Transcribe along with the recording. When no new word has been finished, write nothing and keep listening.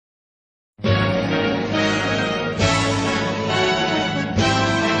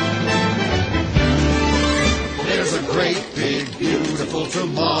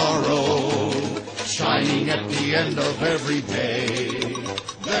end of every day,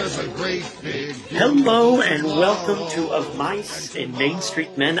 there's a great big... Hello and welcome to Of Mice and Main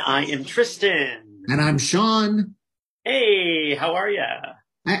Street Men. I am Tristan. And I'm Sean. Hey, how are ya?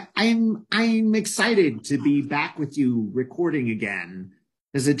 I'm excited to be back with you recording again,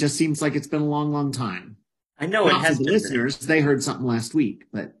 as it just seems like it's been a long, long time. I know Not it has for the been. listeners, they heard something last week,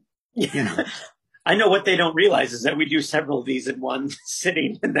 but you know. I know what they don't realize is that we do several of these in one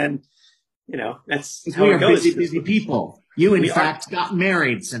sitting, and then, you know, that's how we it are goes. busy people. You, in fact, got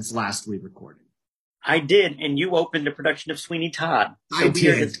married since last we recorded. I did, and you opened a production of Sweeney Todd. So I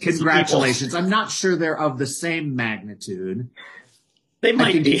did. Congratulations. I'm not sure they're of the same magnitude. They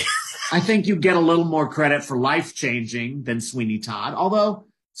might be. I think you get a little more credit for life-changing than Sweeney Todd, although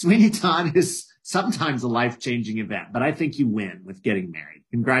Sweeney Todd is sometimes a life-changing event, but I think you win with getting married.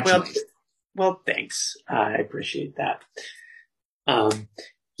 Congratulations. Well, thanks. I appreciate that.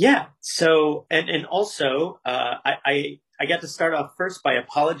 Yeah. So, and also, I got to start off first by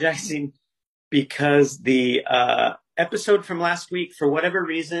apologizing because the episode from last week, for whatever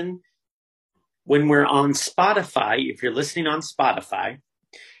reason, when we're on Spotify, if you're listening on Spotify,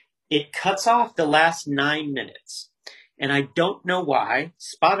 it cuts off the last 9 minutes. And I don't know why.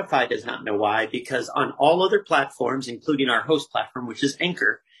 Spotify does not know why, because on all other platforms, including our host platform, which is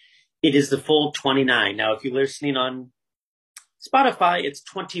Anchor, it is the full 29. Now, if you're listening on Spotify, it's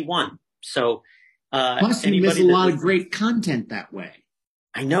 21. So, plus you miss a lot of great content that way.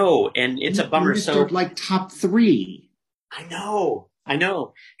 I know, and it's a bummer. So, like top 3. I know.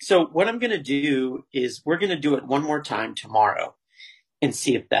 So what I'm going to do is we're going to do it one more time tomorrow and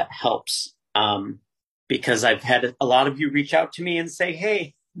see if that helps. Because I've had a lot of you reach out to me and say,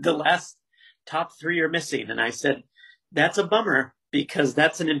 hey, the last top 3 are missing. And I said, that's a bummer because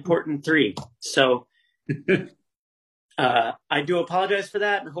that's an important 3. So I do apologize for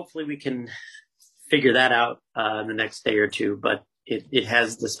that. And hopefully we can figure that out in the next day or two. But it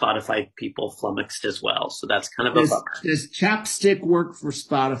has the Spotify people flummoxed as well. So that's kind of a bummer. Does Chapstick work for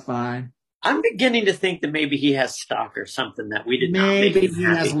Spotify? I'm beginning to think that maybe he has stock or something that we did not make. Maybe he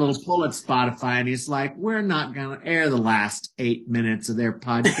has a little pull at Spotify and he's like, we're not going to air the last 8 minutes of their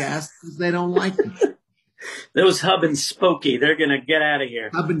podcast because they don't like it. Those Hub and Spokey, they're going to get out of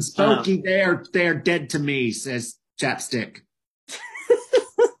here. Hub and Spokey, they're dead to me, says Chapstick.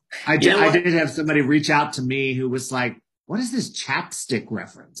 I did have somebody reach out to me who was like, what is this chapstick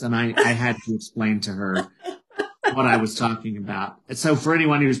reference? And I had to explain to her what I was talking about. And so for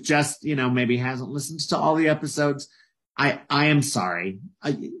anyone who's just, maybe hasn't listened to all the episodes, I am sorry.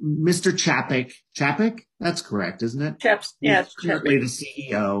 Mr. Chappick, that's correct, isn't it? Yeah, he's currently the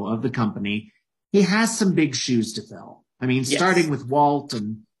CEO of the company. He has some big shoes to fill. I mean, starting with Walt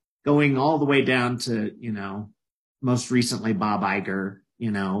and going all the way down to, most recently Bob Iger,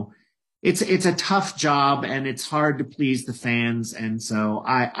 It's a tough job and it's hard to please the fans. And so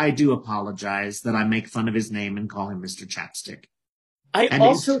I do apologize that I make fun of his name and call him Mr. Chapstick. I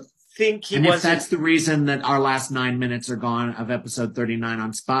also think he wasn't... if that's the reason that our last 9 minutes are gone of episode 39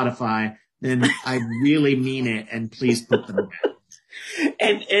 on Spotify, then I really mean it. And please put them down.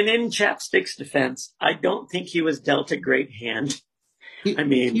 And in Chapstick's defense, I don't think he was dealt a great hand.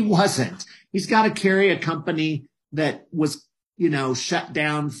 He wasn't. He's got to carry a company that was shut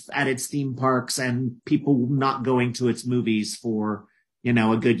down at its theme parks and people not going to its movies for,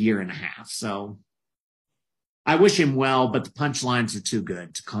 a good year and a half. So I wish him well, but the punchlines are too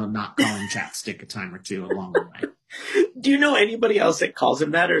good to not call him Chapstick a time or two along the way. Do you know anybody else that calls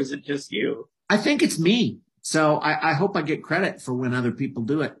him that, or is it just you? I think it's me. So I hope I get credit for when other people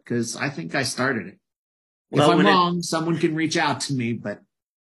do it, because I think I started it. Well, if I'm wrong, someone can reach out to me, but...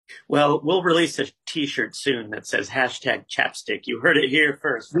 Well, we'll release a T-shirt soon that says #Chapstick. You heard it here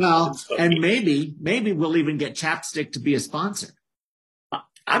first. Well, and maybe we'll even get Chapstick to be a sponsor.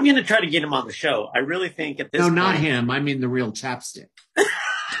 I'm going to try to get him on the show. I really think at this point... No, not him. I mean the real Chapstick.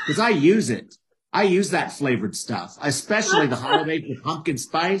 Because I use it. I use that flavored stuff, especially the holiday with pumpkin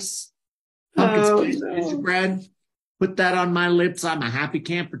spice. Pumpkin spice gingerbread. Put that on my lips. I'm a happy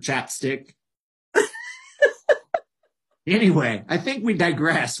camper, Chapstick. Anyway, I think we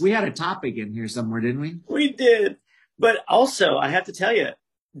digress. We had a topic in here somewhere, didn't we? We did. But also, I have to tell you,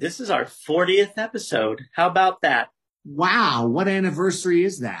 this is our 40th episode. How about that? Wow. What anniversary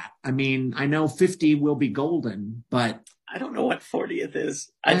is that? I mean, I know 50 will be golden, but... I don't know what 40th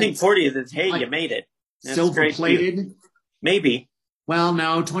is. I think 40th is, hey, you made it. That's silver plated? Maybe. Well,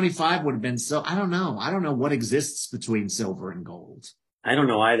 no, 25 would have been so... I don't know. I don't know what exists between silver and gold. I don't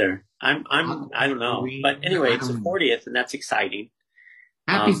know either. I don't know. But anyway, it's the 40th, and that's exciting.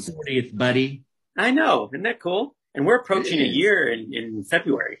 Happy 40th, buddy. I know. Isn't that cool? And we're approaching a year in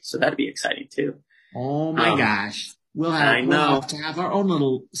February, so that'd be exciting, too. Oh my gosh. We'll have to have our own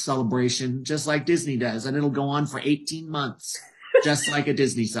little celebration, just like Disney does, and it'll go on for 18 months, just like a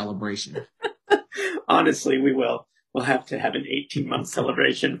Disney celebration. Honestly, we will. We'll have to have an 18-month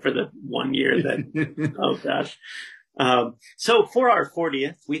celebration for the 1 year that, oh gosh. So for our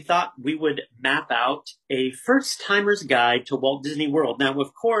 40th, we thought we would map out a first-timer's guide to Walt Disney World. Now,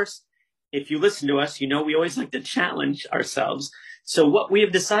 of course, if you listen to us, you know we always like to challenge ourselves. So what we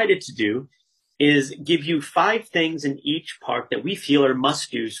have decided to do is give you 5 things in each park that we feel are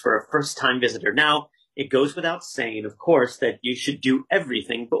must-dos for a first-time visitor. Now, it goes without saying, of course, that you should do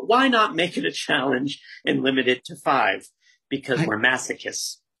everything, but why not make it a challenge and limit it to 5? Because we're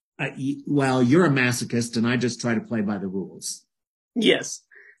masochists. Well, you're a masochist, and I just try to play by the rules. Yes.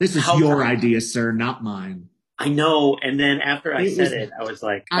 This is your idea, sir, not mine. I know. And then after I said it, I was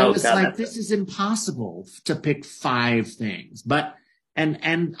like, this is impossible to pick 5 things. But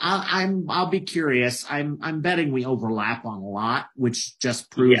and I'll be curious. I'm betting we overlap on a lot, which just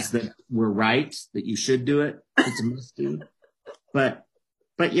proves that we're right, that you should do it. It's a must do. But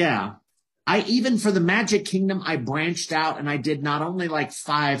yeah. Even for the Magic Kingdom, I branched out and I did not only like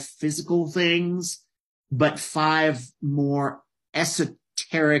 5 physical things, but 5 more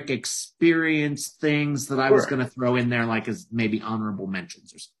esoteric experience things that I was going to throw in there, like as maybe honorable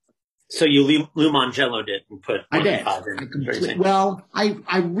mentions or something. So you Lou Mangello did and put 5 in. Well, I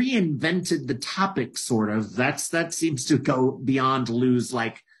reinvented the topic sort of. That seems to go beyond Lou's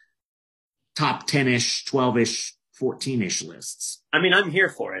like top 10-ish, 12-ish, 14-ish lists. I mean, I'm here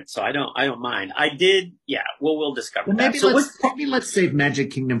for it, so I don't mind. I did, yeah. Well, we'll discover that. Maybe let's save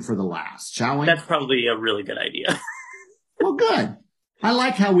Magic Kingdom for the last, shall we? That's probably a really good idea. Well, good. I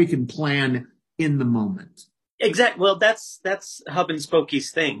like how we can plan in the moment. Exactly. Well, that's Hub and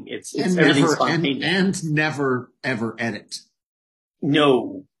Spokey's thing. It's everything's spontaneous. And never ever edit.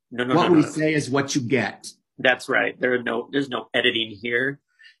 No. What we say is what you get. That's right. There's no editing here.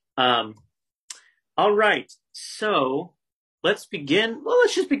 All right. So let's begin. Well,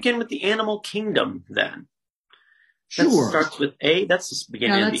 let's just begin with the Animal Kingdom then. Sure. That starts with A. That's the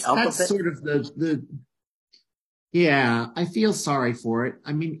beginning of the alphabet. That's sort of the. Yeah, I feel sorry for it.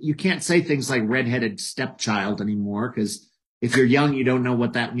 I mean, you can't say things like redheaded stepchild anymore because if you're young, you don't know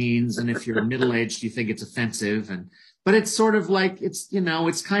what that means, and if you're middle-aged, you think it's offensive. But it's sort of like it's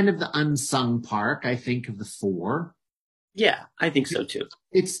kind of the unsung park, I think, of the 4. Yeah, I think so too.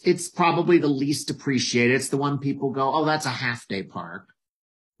 It's probably the least appreciated. It's the one people go, oh, that's a half-day park,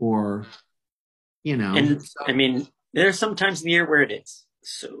 or And I mean, there are some times in the year where it is.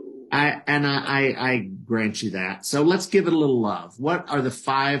 So I grant you that. So let's give it a little love. What are the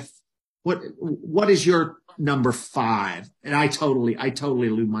 5? What is your number 5? And I totally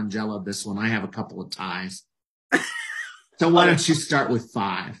Lou Mangello this one. I have a couple of ties. So why don't you start with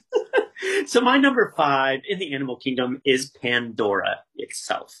 5? So my number 5 in the Animal Kingdom is Pandora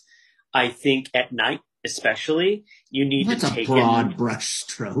itself. I think at night, especially, you need to take That's a broad brush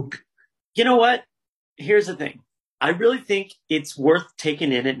stroke. You know what? Here's the thing. I really think it's worth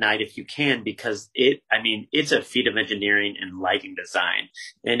taking in at night if you can, because it's a feat of engineering and lighting design,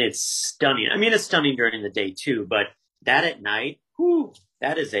 and it's stunning. I mean, it's stunning during the day too, but that at night,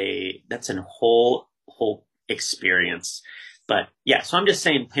 that's a whole experience. But yeah, so I'm just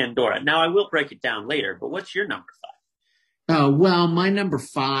saying Pandora. Now I will break it down later, but what's your number 5? Well, my number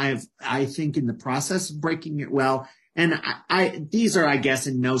 5, I think in the process of breaking it, and these are, I guess,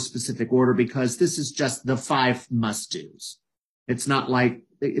 in no specific order because this is just the 5 must-dos. It's not like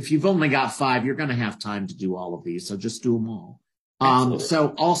if you've only got 5, you're going to have time to do all of these. So just do them all.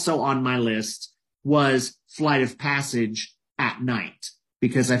 So also on my list was Flight of Passage at night,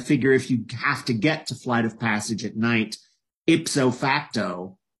 because I figure if you have to get to Flight of Passage at night, ipso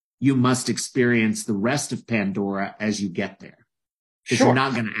facto, you must experience the rest of Pandora as you get there. Because you're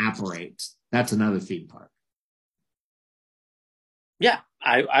not going to apparate. That's another theme park. Yeah,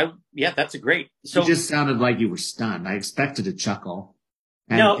 that's a great. So you just sounded like you were stunned. I expected a chuckle,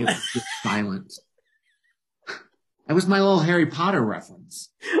 and it was just silent. That was my little Harry Potter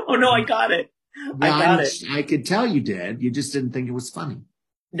reference. Oh no, I got it. I could tell you did. You just didn't think it was funny.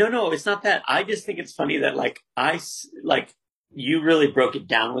 No, it's not that. I just think it's funny that you really broke it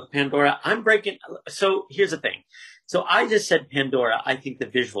down with Pandora. So here's the thing. So I just said Pandora. I think the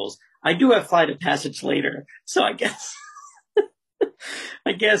visuals. I do have Flight of Passage later, so I guess.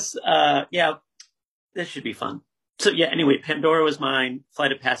 Yeah, this should be fun. So yeah, anyway, Pandora was mine.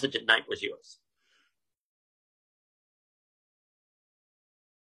 Flight of Passage at night was yours.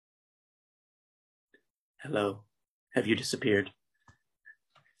 Hello. Have you disappeared?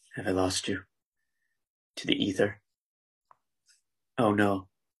 Have I lost you? To the ether? Oh no.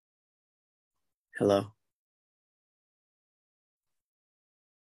 Hello.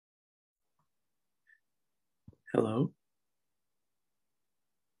 Hello.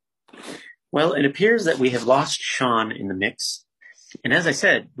 Well, it appears that we have lost Sean in the mix. And as I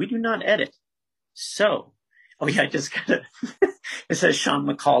said, we do not edit. So, oh yeah, I just got it. It says Sean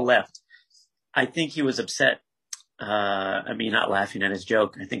McCall left. I think he was upset. I mean, not laughing at his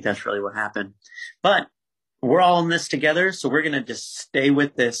joke. I think that's really what happened. But we're all in this together, so we're going to just stay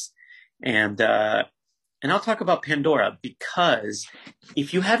with this. And I'll talk about Pandora, because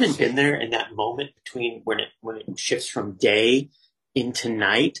if you haven't been there in that moment between when it shifts from day into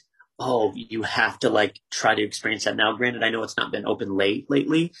night, oh, you have to like try to experience that. Now, granted, I know it's not been open late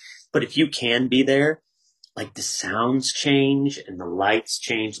lately, but if you can be there, like the sounds change and the lights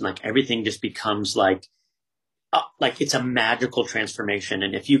change and like everything just becomes like it's a magical transformation.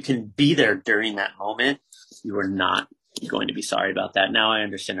 And if you can be there during that moment, you are not going to be sorry about that. Now I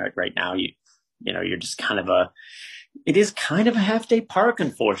understand right now you know, you're just it is kind of a half day park,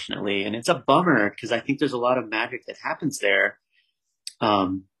 unfortunately. And it's a bummer because I think there's a lot of magic that happens there.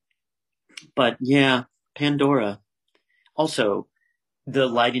 But yeah, Pandora. Also, the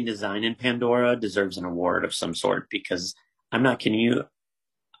lighting design in Pandora deserves an award of some sort, because I'm not kidding you.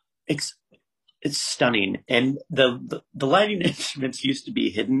 It's stunning. And the lighting instruments used to be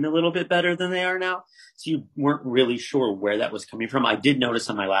hidden a little bit better than they are now. So you weren't really sure where that was coming from. I did notice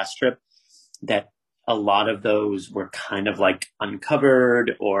on my last trip that a lot of those were kind of like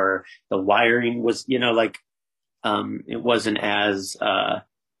uncovered, or the wiring was, you know, like, it wasn't as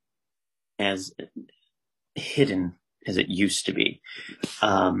hidden as it used to be.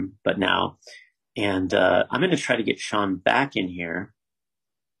 But now, and I'm going to try to get Sean back in here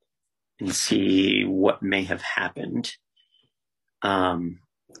and see what may have happened.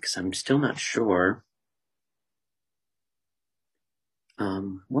 Because I'm still not sure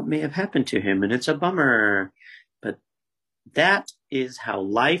what may have happened to him, and it's a bummer. But that is how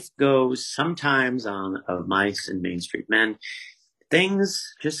life goes sometimes of Mice and Main Street Men.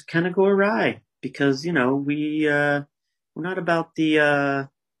 Things just kind of go awry because, you know, we're not about the,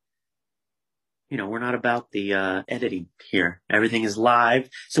 we're not about the editing here. Everything is live.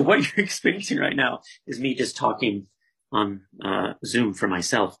 So what you're experiencing right now is me just talking on Zoom for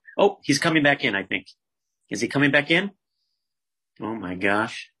myself. Oh, he's coming back in, I think. Is he coming back in? Oh my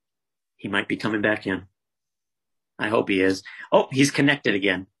gosh. He might be coming back in. I hope he is. Oh, he's connected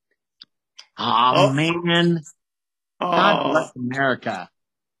again. Oh, man. God Oh. bless America.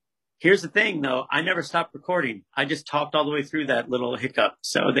 Here's the thing, though. I never stopped recording. I just talked all the way through that little hiccup.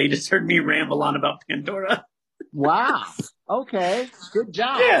 So they just heard me ramble on about Pandora. Wow. Okay. Good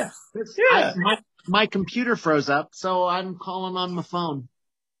job. Yeah. My computer froze up, so I'm calling on my phone.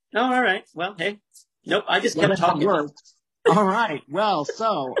 Oh, all right. Well, hey. Nope. I just kept talking. All right. Well,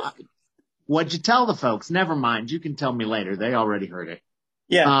 so what'd you tell the folks? Never mind. You can tell me later. They already heard it.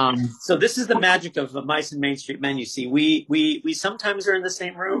 Yeah. So this is the magic of the Mice and Main Street Men. You see, we sometimes are in the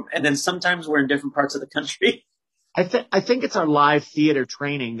same room, and then sometimes we're in different parts of the country. I think it's our live theater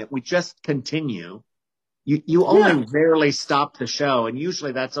training that we just continue. You only rarely stop the show, and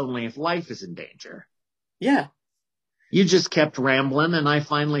usually that's only if life is in danger. Yeah. You just kept rambling, and I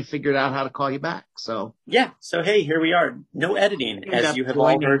finally figured out how to call you back. So yeah. So hey, here we are. No editing, as you have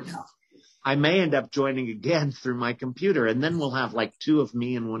all heard. I may end up joining again through my computer, and then we'll have like two of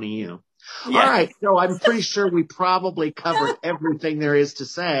me and one of you. Yeah. All right. So I'm pretty sure we probably covered everything there is to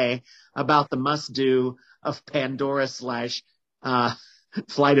say about the must-do of Pandora /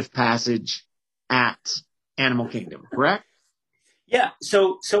 Flight of Passage at Animal Kingdom, correct? Yeah.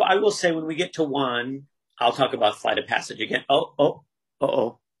 So I will say when we get to 1, I'll talk about Flight of Passage again. Oh.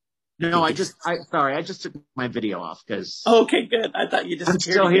 No, I just took my video off because. Okay, good. I thought you just. I'm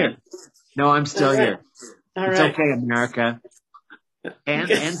still here. No, I'm still here. All it's right. okay, America.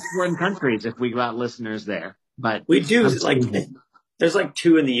 And foreign countries if we got listeners there. But we do there's like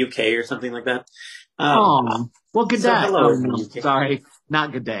 2 in the UK or something like that. Well, good day. Hello. No, sorry,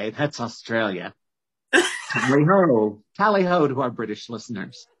 not good day. That's Australia. Tally ho to our British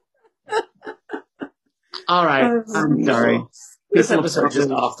listeners. All right. I'm sorry. This episode is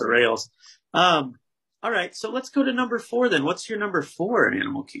just off the rails. All right, so let's go to number 4 then. What's your number 4 in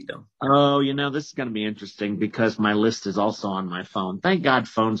Animal Kingdom? Oh, this is going to be interesting because my list is also on my phone. Thank God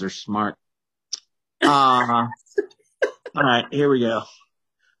phones are smart. All right, here we go.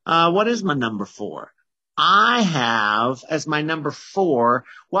 What is my number 4? I have as my number 4.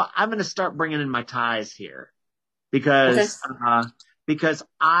 Well, I'm going to start bringing in my ties here because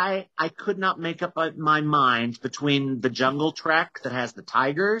I could not make up my mind between the Jungle Trek that has the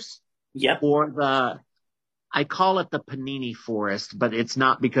tigers, yep, or the I call it the panini forest, but it's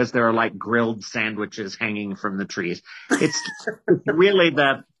not because there are like grilled sandwiches hanging from the trees. It's really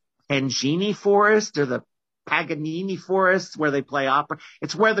the Pangini forest or the Paganini forest where they play opera.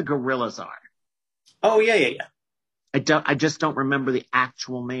 It's where the gorillas are. Oh, yeah, yeah, yeah. I just don't remember the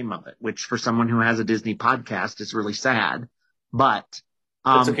actual name of it, which for someone who has a Disney podcast is really sad. But,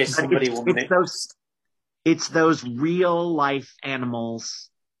 That's okay. but Somebody will make it's those real life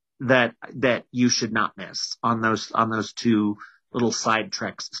animals that you should not miss on those two little side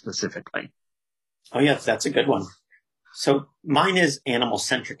treks specifically. Oh, yeah, that's a good one. So mine is animal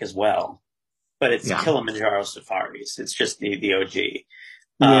centric as well, but it's Yeah. Kilimanjaro Safaris. It's just the OG.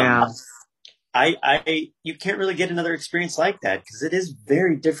 Yeah. You can't really get another experience like that because it is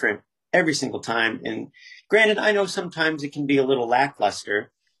very different every single time. And granted, I know sometimes it can be a little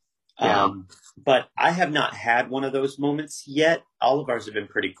lackluster. Yeah. But I have not had one of those moments yet. All of ours have been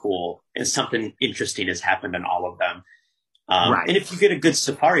pretty cool, and something interesting has happened in all of them. Right. And if you get a good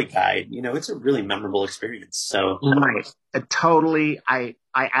safari guide, it's a really memorable experience. So, right. Totally. I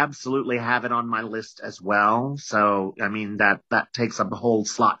absolutely have it on my list as well. So, I mean, that takes up a whole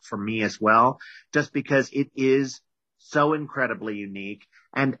slot for me as well, just because it is so incredibly unique.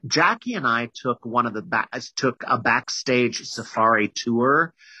 And Jackie and I took took a backstage safari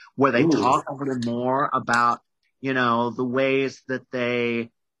tour where they talk a little more about, the ways that they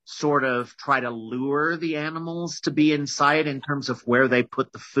sort of try to lure the animals to be in sight in terms of where they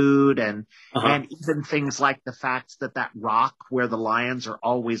put the food and even things like the fact that rock where the lions are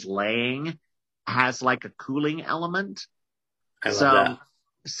always laying has like a cooling element. I love that.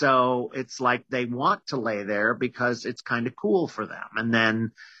 So it's like they want to lay there because it's kind of cool for them. And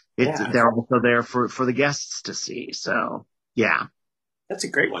then they're also there for the guests to see. So yeah. That's a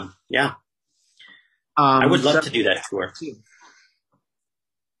great one. Yeah. I would love to do that tour.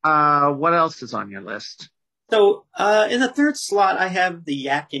 What else is on your list? So, in the third slot, I have the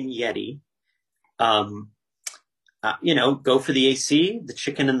Yak and Yeti. Go for the AC, the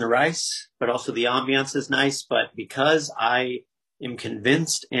chicken and the rice, but also the ambiance is nice. But because I am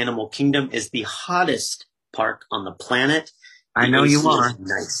convinced Animal Kingdom is the hottest park on the planet, I know you are.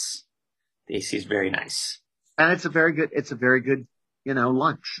 Nice. The AC is very nice. And it's a very good,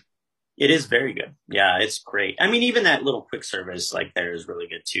 lunch. It is very good. Yeah, it's great. I mean, even that little quick service like there is really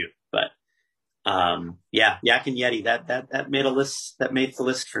good too. But Yak and Yeti, that made the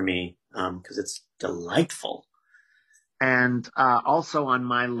list for me because it's delightful. And also on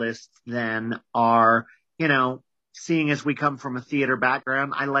my list then are, seeing as we come from a theater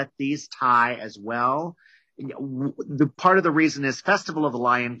background, I let these tie as well. The part of the reason is Festival of the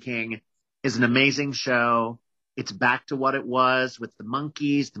Lion King is an amazing show. It's back to what it was with the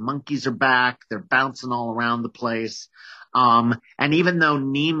monkeys. The monkeys are back. They're bouncing all around the place. And even though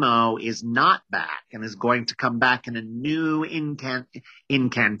Nemo is not back and is going to come back in a new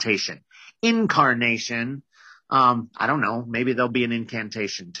incarnation, I don't know, maybe there'll be an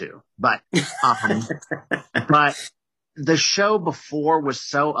incantation too, but the show before was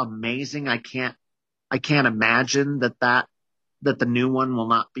so amazing. I can't imagine that the new one will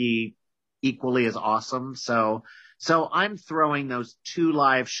not be equally as awesome. So I'm throwing those 2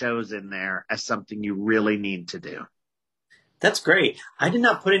 live shows in there as something you really need to do. That's great. I did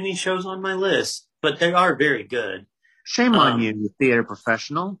not put any shows on my list, but they are very good. Shame on you theater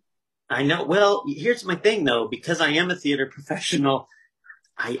professional. I know. Well, here's my thing though, because I am a theater professional,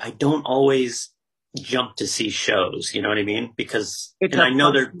 I don't always jump to see shows. You know what I mean? Because I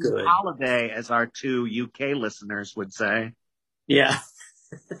know they're good. Holiday, as our 2 UK listeners would say. Yeah.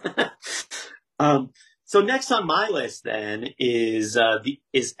 So next on my list then is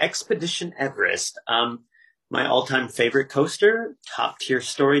Expedition Everest. My all-time favorite coaster, top tier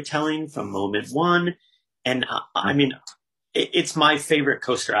storytelling from moment one. And I mean, it's my favorite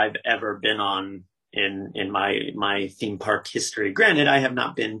coaster I've ever been on in my theme park history. Granted, I have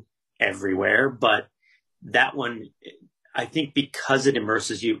not been everywhere, but that one, I think because it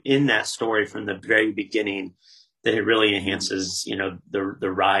immerses you in that story from the very beginning, that it really enhances,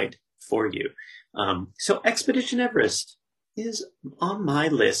 the ride for you. So Expedition Everest is on my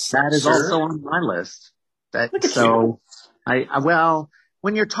list. That is also on my list.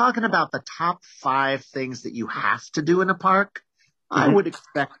 When you're talking about the top 5 things that you have to do in a park,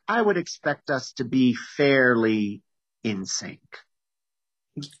 mm-hmm. I would expect us to be fairly in sync.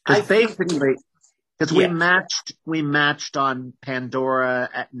 Because we matched on Pandora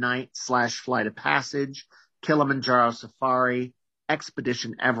at Night / Flight of Passage, Kilimanjaro Safari,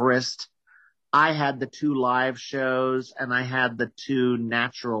 Expedition Everest. I had the 2 live shows and I had the 2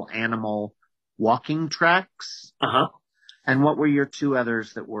 natural animal walking tracks. Uh-huh. And what were your 2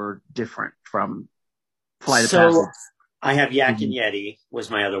 others that were different from Flight of So Passage. I have Yak and Yeti was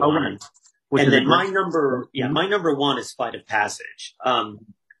my other Oh, one. right. Which And is a then my great. number one is Flight of Passage.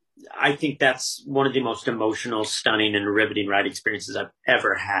 I think that's one of the most emotional, stunning, and riveting ride experiences I've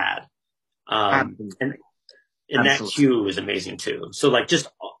ever had. Absolutely. And that Absolutely. queue is amazing too. So like just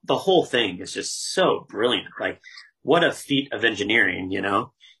the whole thing is just so brilliant. Like what a feat of engineering, you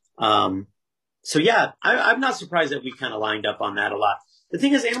know? So yeah, I'm not surprised that we kind of lined up on that a lot. The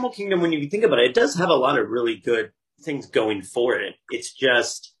thing is, Animal Kingdom, when you think about it, it does have a lot of really good things going for it. It's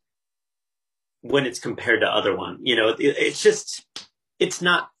just when it's compared to other one, you know, it's just, it's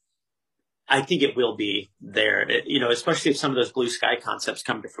not, I think it will be there, you know, especially if some of those blue sky concepts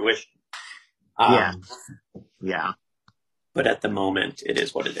come to fruition. Yeah. Yeah. But at the moment, it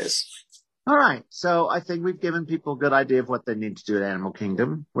is what it is. All right. So I think we've given people a good idea of what they need to do at Animal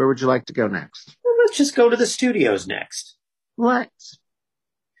Kingdom. Where would you like to go next? Well, let's just go to the studios next. Let's.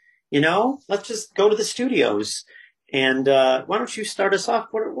 You know, let's just go to the studios. And why don't you start us off?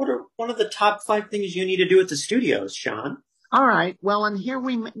 What are one of the top 5 things you need to do at the studios, Sean? All right. Well, and here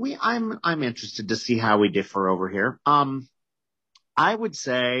I'm interested to see how we differ over here. I would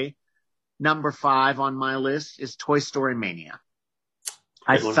say number 5 on my list is Toy Story Mania.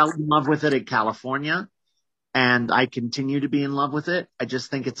 I fell in love with it in California, and I continue to be in love with it. I just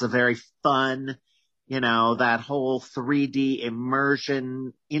think it's a very fun, you know, that whole 3D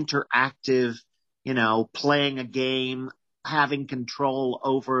immersion, interactive, you know, playing a game, having control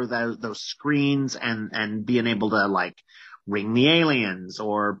over those screens and being able to like ring the aliens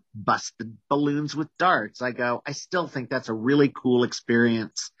or bust the balloons with darts. I still think that's a really cool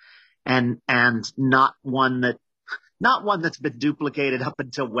experience and not one that's been duplicated up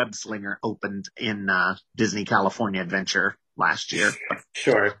until Web Slinger opened in Disney California Adventure last year.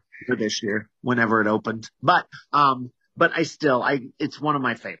 Sure. Or this year, whenever it opened. But it's one of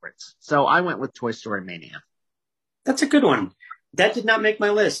my favorites. So I went with Toy Story Mania. That's a good one. That did not make my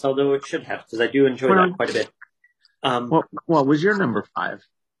list, although it should have, because I do enjoy that quite a bit. What was your number 5?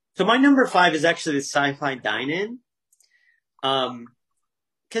 So my number 5 is actually the Sci-Fi Dine-In.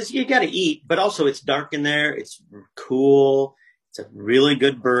 Because you got to eat, but also it's dark in there. It's cool. It's a really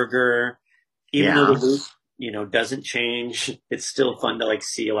good burger. Even though the loop, you know, doesn't change, it's still fun to like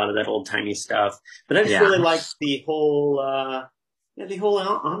see a lot of that old timey stuff. But I just really like the whole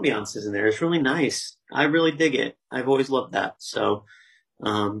ambiance is in there. It's really nice. I really dig it. I've always loved that. So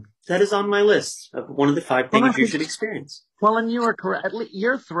that is on my list of one of the 5 things you should experience. Well, and you are correct. At least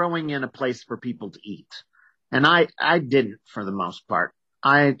you're throwing in a place for people to eat, and I didn't for the most part.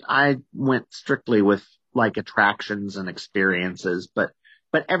 I went strictly with like attractions and experiences, but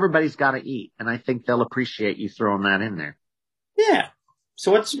everybody's got to eat, and I think they'll appreciate you throwing that in there. Yeah.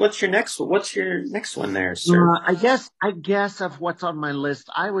 So what's your next one there, sir? I guess of what's on my list,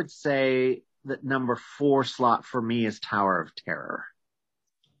 I would say that number 4 slot for me is Tower of Terror.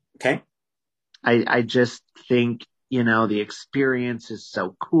 Okay. I just think, you know, the experience is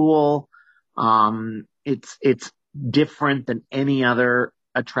so cool. It's different than any other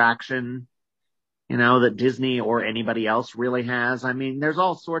attraction, you know, that Disney or anybody else really has. I mean, there's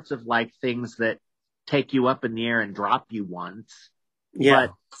all sorts of like things that take you up in the air and drop you once. Yeah.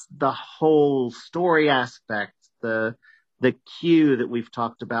 But the whole story aspect, the queue that we've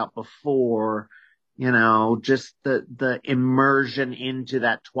talked about before, you know, just the immersion into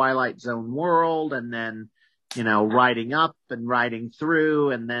that Twilight Zone world, and then, you know, riding up and riding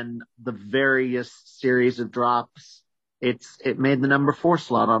through, and then the various series of drops. It made the number 4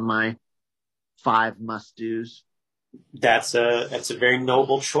 slot on my 5 must-dos. That's a very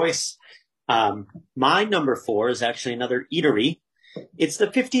noble choice. My number 4 is actually another eatery. It's the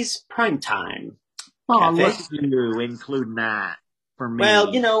 50s Primetime Oh, Cafe. look at you including that for me.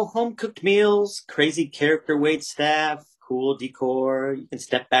 Well, you know, home-cooked meals, crazy character wait staff, cool decor. You can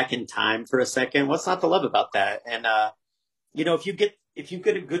step back in time for a second. What's not to love about that? And, you know, if you get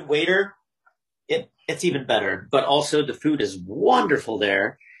a good waiter, it's even better. But also the food is wonderful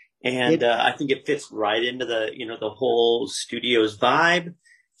there. And I think it fits right into the whole studio's vibe.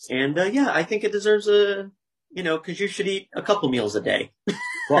 And yeah, I think it deserves because you should eat a couple meals a day.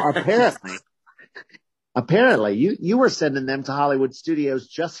 Well, apparently you were sending them to Hollywood Studios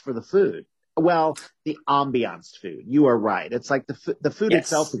just for the food. Well, the ambiance food. You are right. It's like the food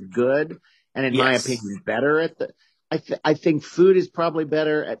itself is good, and in my opinion, better at the. I think food is probably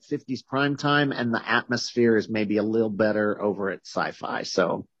better at 50s Primetime, and the atmosphere is maybe a little better over at Sci-Fi.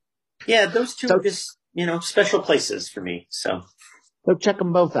 So. Yeah, those two are just, special places for me. So check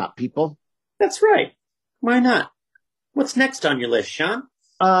them both out, people. That's right. Why not? What's next on your list, Sean?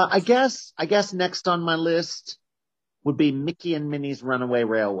 I guess next on my list would be Mickey and Minnie's Runaway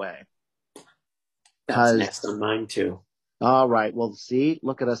Railway. That's next on mine too. All right. Well, see,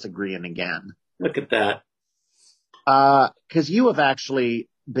 look at us agreeing again. Look at that. Because you have actually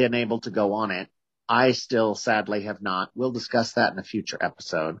been able to go on it. I still sadly have not. We'll discuss that in a future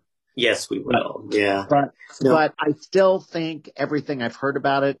episode. Yes, we will. Yeah. But I still think everything I've heard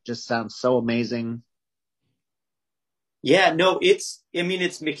about it just sounds so amazing. Yeah, no, it's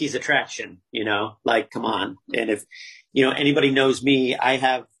Mickey's attraction, like, come on. And if, anybody knows me, I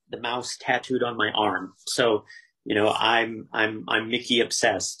have the mouse tattooed on my arm. So, I'm Mickey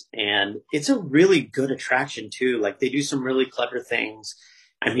obsessed, and it's a really good attraction too. Like, they do some really clever things.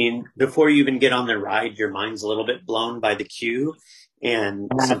 I mean, before you even get on the ride, your mind's a little bit blown by the queue and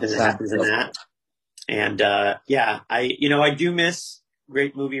something that happens in that. And, yeah, I do miss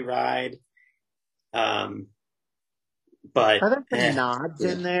Great Movie Ride. But are there some nods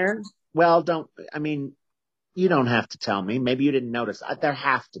in there? Well, you don't have to tell me. Maybe you didn't notice. There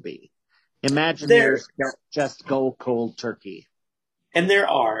have to be. Imagineers just go cold turkey. And there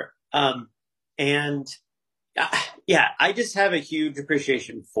are. And yeah, I just have a huge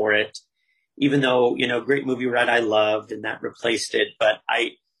appreciation for it, even though, Great Movie Ride I loved and that replaced it. But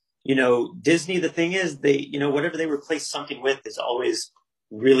Disney, the thing is, they, whatever they replace something with is always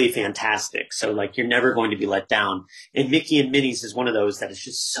really fantastic. So, like, you're never going to be let down. And Mickey and Minnie's is one of those that is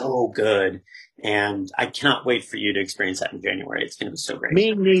just so good. And I cannot wait for you to experience that in January. It's going to be so great.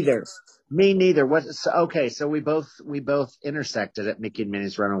 Me neither. Okay, so we both intersected at Mickey and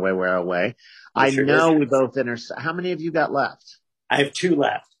Minnie's Runaway Railway. I know we both How many of you got left? I have 2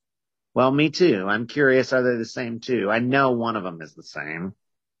 left. Well, me too. I'm curious, are they the same too? I know one of them is the same.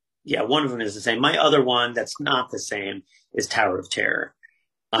 Yeah, one of them is the same. My other one that's not the same is Tower of Terror.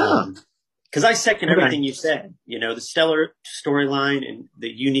 Because I second everything you said, the stellar storyline and the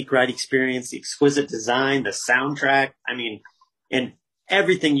unique ride experience, the exquisite design, the soundtrack. I mean, and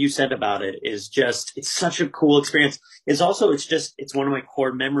everything you said about it is just, it's such a cool experience. It's one of my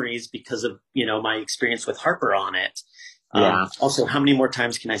core memories because of, my experience with Harper on it. Yeah. Also, how many more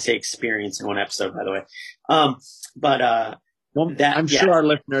times can I say experience in one episode, by the way? I'm sure our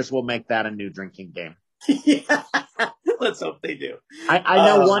listeners will make that a new drinking game. Yeah. Let's hope they do. I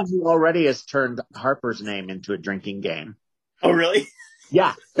know one who already has turned Harper's name into a drinking game. Oh, really?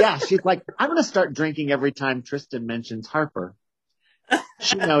 Yeah. She's like, I'm going to start drinking every time Tristan mentions Harper.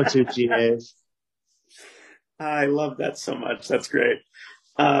 She knows who she is. I love that so much. That's great.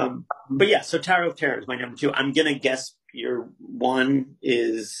 But yeah, so Tower of Terror is my number 2. I'm going to guess your one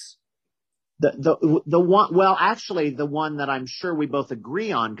is... The one, well, actually, the one that I'm sure we both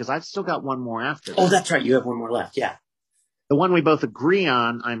agree on, because I've still got one more after that. Oh, that's right. You have one more left. Yeah. The one we both agree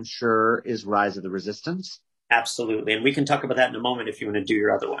on, I'm sure, is Rise of the Resistance. Absolutely. And we can talk about that in a moment if you want to do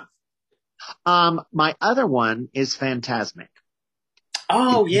your other one. My other one is Phantasmic.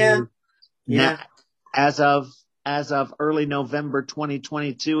 Oh, yeah. Yeah. As of early November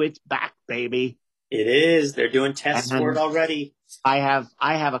 2022, it's back, baby. It is. They're doing tests for it already. I have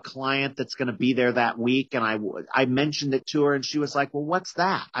a client that's going to be there that week, and I mentioned it to her, and she was like, "Well, what's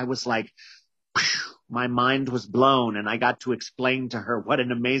that?" I was like, phew, my mind was blown, and I got to explain to her what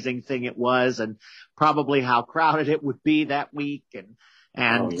an amazing thing it was, and probably how crowded it would be that week,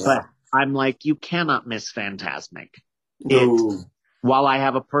 but I'm like, you cannot miss Phantasmic. While I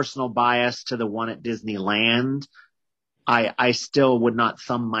have a personal bias to the one at Disneyland, I still would not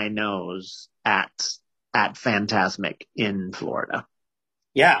thumb my nose at Phantasmic in Florida.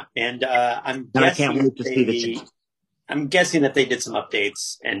 Yeah, and I can't wait to see the change. I'm guessing that they did some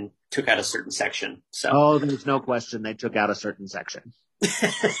updates and took out a certain section. So, there's no question they took out a certain section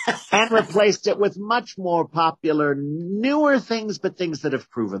and replaced it with much more popular, newer things, but things that have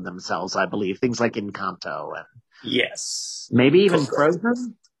proven themselves. I believe things like Encanto and maybe even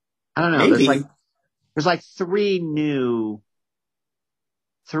Frozen. I don't know. Maybe. There's like three new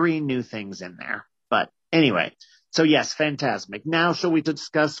things in there. But anyway, so yes, Phantasmic. Now, shall we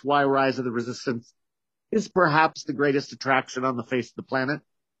discuss why Rise of the Resistance is perhaps the greatest attraction on the face of the planet?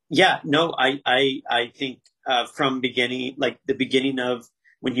 Yeah, no, I think from the beginning of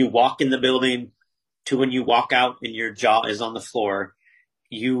when you walk in the building to when you walk out and your jaw is on the floor,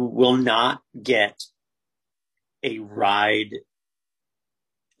 you will not get a ride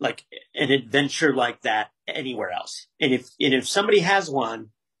like an adventure like that anywhere else. And if somebody has one,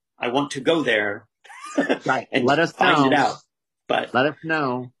 I want to go there. Right. And let us find know. it out. But let us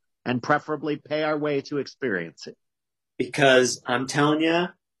know, and preferably pay our way to experience it. Because I'm telling you,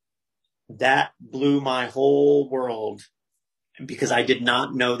 that blew my whole world. Because I did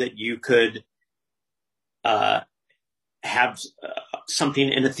not know that you could have something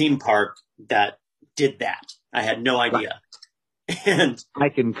in a theme park that did that. I had no idea. And I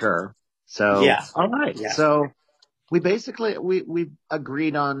concur. So, Yeah. all right. Yeah. So we basically, we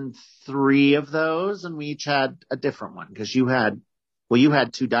agreed on 3 of those, and we each had a different one because you had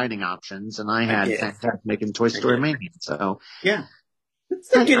 2 dining options and I I had did. Fantastic and Toy I Story did. Mania. So Yeah.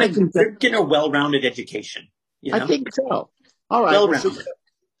 I think that, They're getting a well-rounded education, I think so. All right. Well, well-rounded.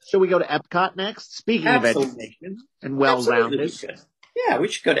 shall we go to Epcot next? Speaking of Absolutely. education and Absolutely we well-rounded, should. Yeah, we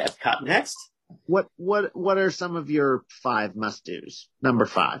should go to Epcot next. what are some of your 5 must-dos? Number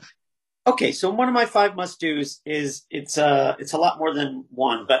 5. Okay, so one of my 5 must-dos is it's a lot more than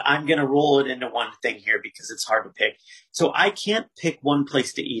one, but I'm gonna roll it into one thing here because it's hard to pick. So I can't pick one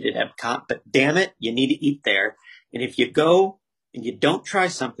place to eat at Epcot, but damn it, you need to eat there. And if you go and you don't try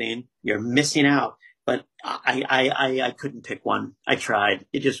something, you're missing out. But I couldn't pick one. I tried.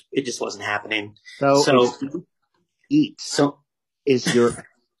 It just wasn't happening. So So eat so is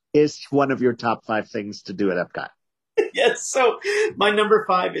one of your top 5 things to do at Epcot. yes. So my number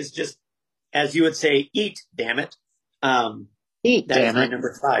 5 is just, as you would say, eat. Damn it. Eat, That is damn my it.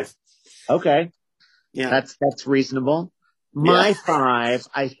 number 5. Okay. Yeah. That's reasonable. Yeah. My 5,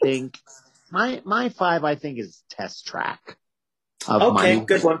 I think, my 5, I think, is Test Track of Okay. my,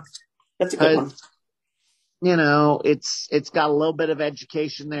 Good one. That's a good one. because, it's got a little bit of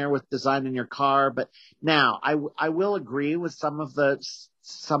education there with designing your car, but now I will agree with some of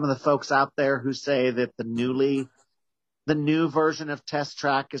the folks out there who say that the new version of Test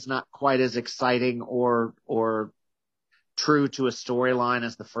Track is not quite as exciting or true to a storyline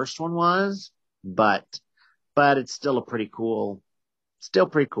as the first one was, but it's still pretty cool.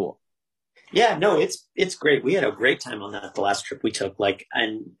 Yeah. No, it's great. We had a great time on that the last trip we took.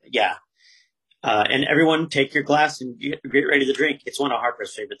 And yeah. And everyone take your glass and get ready to drink. It's one of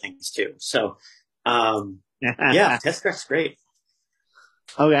Harper's favorite things too. So, yeah, Test Track's great.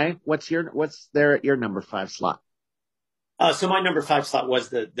 Okay. What's your number 5 slot? So my number 5 slot was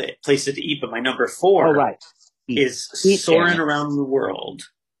the places to eat, but my number Oh, 4 right. is Eat, Soaring damn it. Around the World.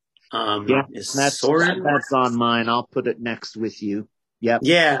 Yeah, Is Soaring. that's on mine. I'll put it next with you. Yep.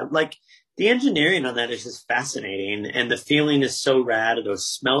 Yeah, like the engineering on that is just fascinating, and the feeling is so rad. Those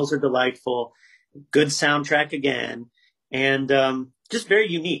smells are delightful. Good soundtrack again, and just very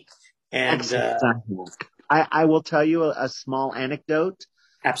unique. And Excellent. I will tell you a small anecdote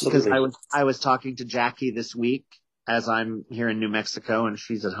because absolutely. I was talking to Jackie this week as I'm here in New Mexico and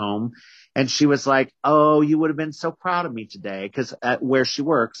she's at home, and she was like, "Oh, you would have been so proud of me today," because at where she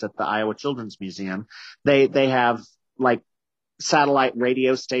works at the Iowa Children's Museum, they have like satellite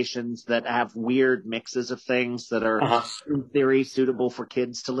radio stations that have weird mixes of things that are Uh-huh. in theory suitable for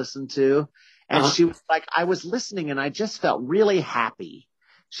kids to listen to. And Uh-huh. she was like, I was listening and I just felt really happy.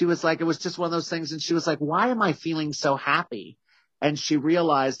 She was like, it was just one of those things. And she was like, why am I feeling so happy? And she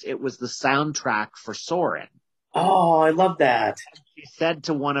realized it was the soundtrack for Soarin'. Oh, I love that. She said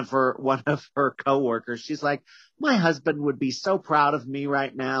to one of her coworkers, she's like, my husband would be so proud of me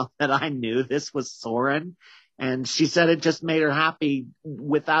right now that I knew this was Soarin'. And she said it just made her happy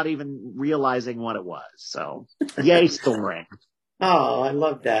without even realizing what it was. So, yay, Soarin'. Oh, I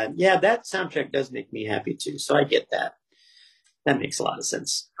love that. Yeah, that soundtrack does make me happy too. So I get that. That makes a lot of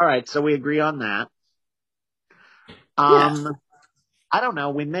sense. All right, so we agree on that. Yeah. I don't know.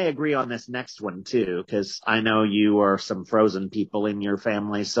 We may agree on this next one too, because I know you are some Frozen people in your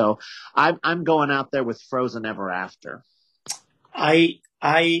family. So I'm going out there with Frozen Ever After. I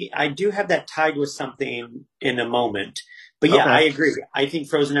do have that tied with something in a moment. But yeah, Okay. I agree. I think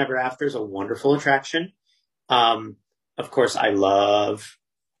Frozen Ever After is a wonderful attraction. Of course, I love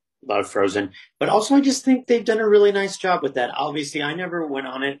Frozen, but also I just think they've done a really nice job with that. Obviously, I never went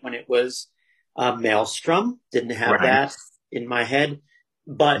on it when it was Maelstrom. Didn't have Right. that in my head,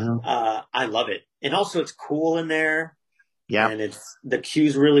 but No. I love it. And also, it's cool in there, Yeah. and the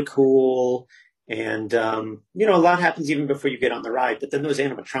queue's really cool. And a lot happens even before you get on the ride. But then those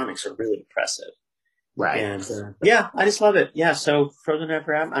animatronics are really impressive. Right. And yeah, I just love it. Yeah, so Frozen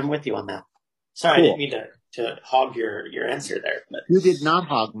Ever After, I'm with you on that. Sorry, Cool. I didn't mean to hog your answer there. But You did not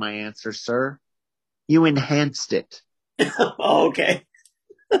hog my answer, sir. You enhanced it. oh, okay.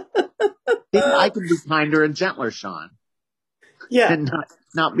 See, I can be kinder and gentler, Sean, Yeah. and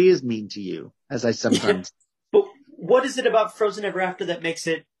not be as mean to you as I sometimes. But what is it about Frozen Ever After that makes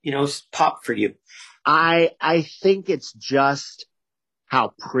it, pop for you? I think it's just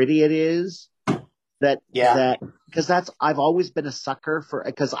how pretty it is. Because I've always been a sucker for,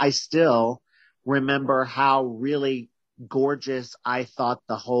 because I still remember how really gorgeous I thought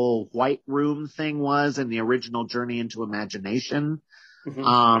the whole White Room thing was in the original Journey into Imagination.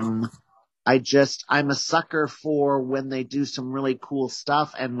 Mm-hmm. I'm a sucker for when they do some really cool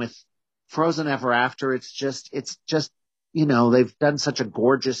stuff, and with Frozen Ever After, it's just they've done such a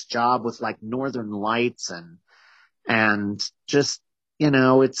gorgeous job with like Northern Lights and just,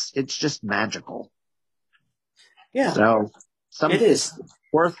 it's just magical. Yeah, So it some is.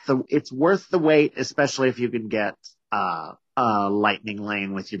 it's worth the wait, especially if you can get Lightning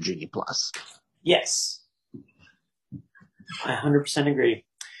Lane with your Genie Plus. Yes, I 100% agree.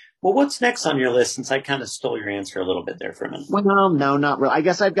 Well, what's next on your list? Since I kind of stole your answer a little bit there for a minute. Well, no, not really. I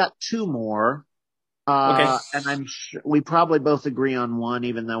guess I've got two more. Okay. And I'm sure we probably both agree on one,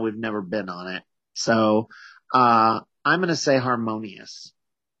 even though we've never been on it. So, I'm going to say Harmonious.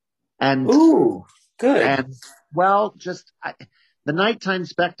 And, Ooh, good. and well, the nighttime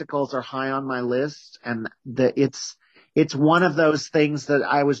spectacles are high on my list. And it's one of those things that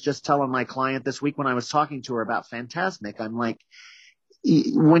I was just telling my client this week when I was talking to her about Fantasmic. I'm like,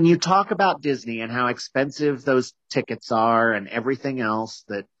 when you talk about Disney and how expensive those tickets are and everything else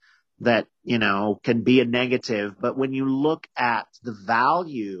that can be a negative, but when you look at the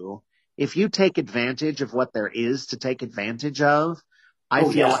value, if you take advantage of what there is to take advantage of, I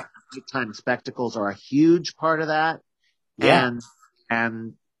Oh feel yeah, like nighttime spectacles are a huge part of that. yeah.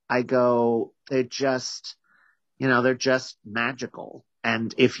 And I go, they're just magical.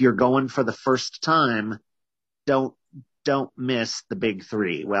 And if you're going for the first time, don't don't miss the big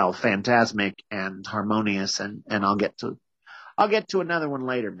three. Well, Fantasmic and Harmonious, and I'll get to another one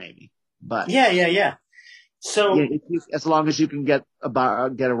later, maybe. But Yeah. yeah, So, as long as you can get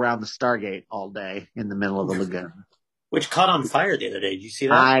around the Stargate all day in the middle of the lagoon. which caught on fire the other day. Did you see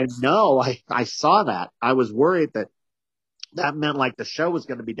that? I know. I saw that. I was worried that meant like the show was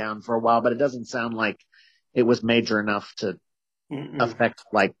going to be down for a while, but it doesn't sound like it was major enough to Mm-mm. affect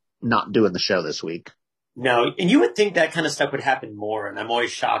like not doing the show this week. No, and you would think that kind of stuff would happen more, and I'm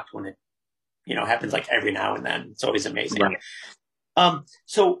always shocked when it, happens like every now and then. It's always amazing. Right.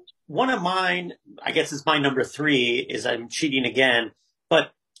 So one of mine, I guess it's my number three, is I'm cheating again,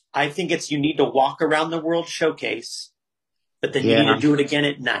 but I think it's you need to walk around the World Showcase, but then you need Yeah. to do it again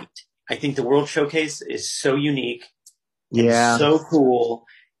at night. I think the World Showcase is so unique and Yeah. so cool.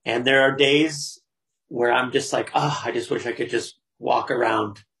 And there are days where I'm just like, I just wish I could just walk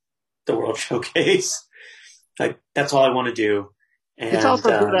around the World Showcase. Like that's all I want to do. It's And also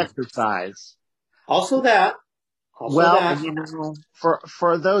good exercise. also that, also Well, that, and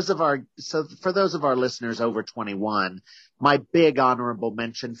for those of our listeners over 21, my big honorable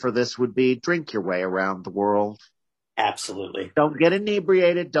mention for this would be drink your way around the world. absolutely. Don't get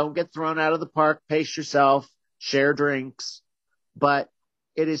inebriated. Don't get thrown out of the park. Pace yourself. Share drinks. But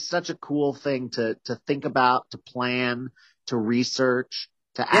it is such a cool thing to think about, to plan, to research,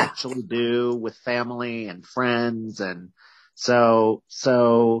 to Yeah. actually do with family and friends. And so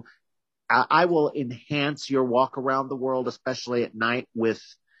I will enhance your walk around the world, especially at night, with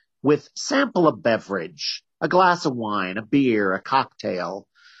sample a beverage, a glass of wine, a beer, a cocktail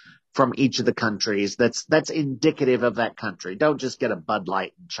from each of the countries that's indicative of that country. Don't just get a Bud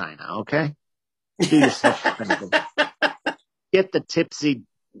Light in China, okay? Do yourself a favor. Get the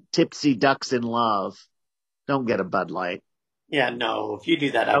tipsy ducks in love. Don't get a Bud Light. Yeah, no, if you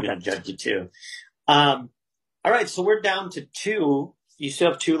do that, I'm Okay. going to judge you too. All right, so we're down to two. You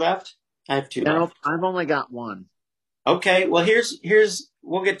still have two left? I have two No, left. I've only got one. Okay, well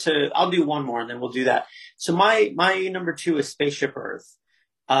we'll get to I'll do one more and then we'll do that. So my number two is Spaceship Earth.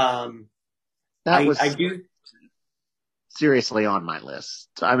 Um That I was do seriously on my list.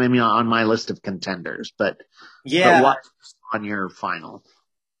 I mean, on my list of contenders, but yeah, what on your final?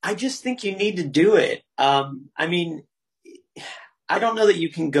 I just think you need to do it. I mean, I don't know that you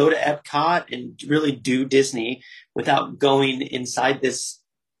can go to Epcot and really do Disney without going inside this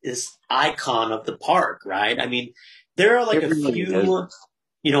icon of the park, right? I mean, there are like It a really is.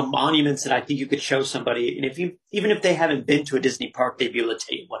 few, monuments that I think you could show somebody, and even if they haven't been to a Disney park, they'd be able to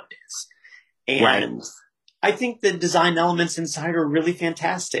tell you what it is. Right. And I think the design elements inside are really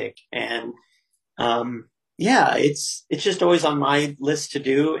fantastic. And yeah, it's just always on my list to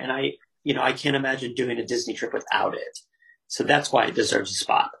do, and I can't imagine doing a Disney trip without it. So that's why it deserves a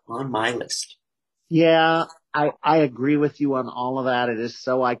spot on my list. Yeah, I agree with you on all of that. It is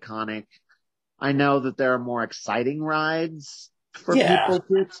so iconic. I know that there are more exciting rides for Yeah, people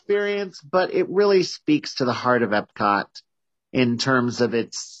to experience, but it really speaks to the heart of Epcot in terms of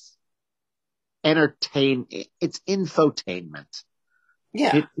its infotainment.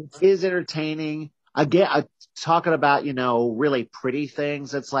 yeah, It is entertaining. Again, talking about, really pretty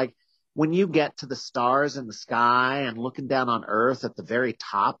things. It's like when you get to the stars in the sky and looking down on Earth at the very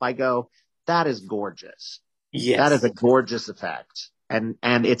top, I go, that is gorgeous. That is yes, a gorgeous effect. And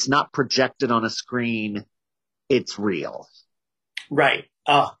it's not projected on a screen. It's real. right.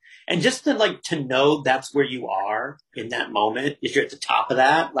 Oh, and just to know that's where you are in that moment, if you're at the top of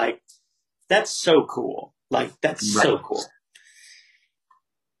that, like that's so cool. Like that's Right. so cool.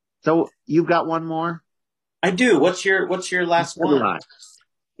 So you've got one more? I do. What's your last So do one?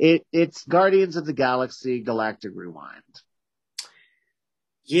 I. It's Guardians of the Galaxy Galactic Rewind.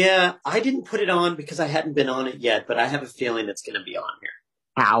 Yeah, I didn't put it on because I hadn't been on it yet, but I have a feeling it's going to be on here.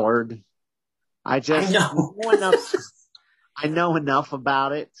 Howard. I I know. know enough. I know enough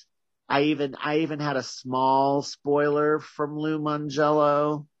about it. I even had a small spoiler from Lou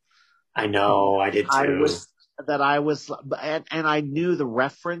Mangello. I know. I did I too. was and I knew the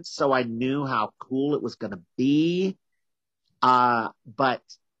reference, so I knew how cool it was going to be.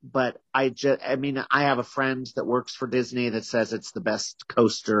 But I mean, I have a friend that works for Disney that says it's the best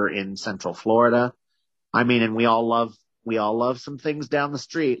coaster in Central Florida. I mean, and we all love some things down the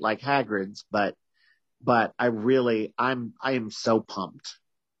street like Hagrid's, but I am so pumped.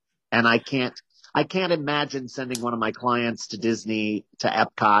 And I can't imagine sending one of my clients to Disney to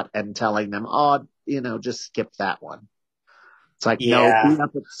Epcot and telling them, oh, just skip that one. It's like, no, Yeah. be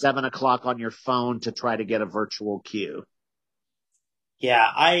up at 7 o'clock on your phone to try to get a virtual queue. Yeah.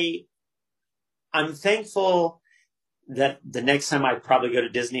 I'm thankful that the next time I probably go to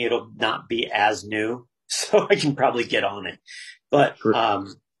Disney, it'll not be as new. So I can probably get on it. But, True.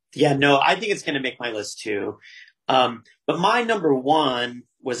 yeah, no, I think it's going to make my list too. But my number one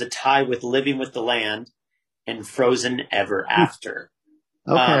was a tie with Living with the Land and Frozen Ever After.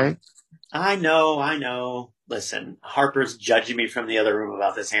 Okay. I know. Listen, Harper's judging me from the other room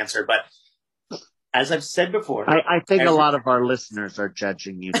about this answer, but as I've said before, I think a lot of our listeners are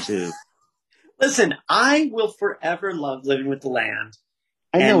judging you too. listen, I will forever love Living with the Land.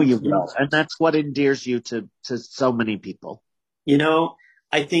 I know And, you will. And that's what endears you to so many people.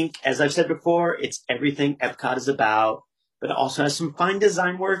 I think, as I've said before, it's everything Epcot is about, but it also has some fine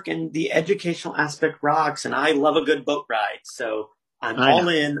design work and the educational aspect rocks. And I love a good boat ride. So I'm I all know.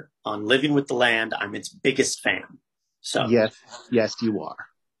 in on Living with the Land. I'm its biggest fan. So, Yes, you are.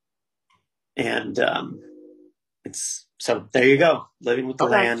 and so there you go. Living with the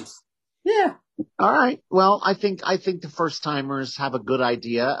Okay. Land. Yeah. All right. Well, I think the first timers have a good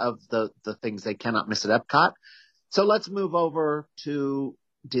idea of the things they cannot miss at Epcot. So let's move over to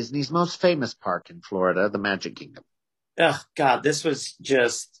Disney's most famous park in Florida, the Magic Kingdom. Oh, God, this was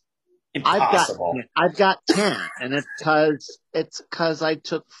just I've got impossible. I've got 10, and it's because I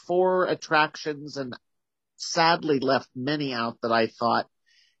took 4 attractions and sadly left many out that I thought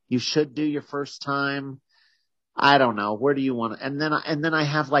you should do your first time. I don't know. Where do you want to? And then I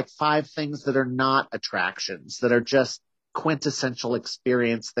have like 5 things that are not attractions that are just quintessential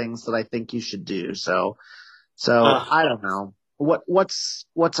experience things that I think you should do. So Uh, I don't know.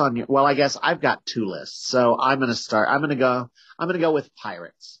 What's on your, well, I guess I've got 2 lists. So I'm going to go with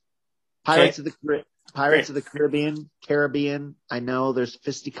Pirates. okay, Pirates of the Car- great. Pirates of the Caribbean. I know there's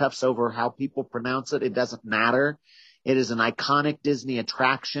fisticuffs over how people pronounce it. It doesn't matter. It is an iconic Disney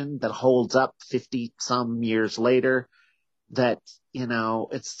attraction that holds up 50 some years later. That,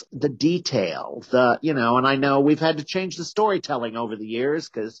 it's the detail, and I know we've had to change the storytelling over the years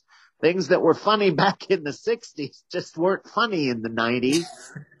because things that were funny back in the 60s just weren't funny in the 90s.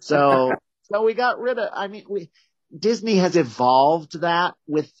 So we got rid of, I mean, Disney has evolved that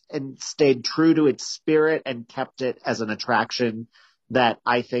and stayed true to its spirit and kept it as an attraction that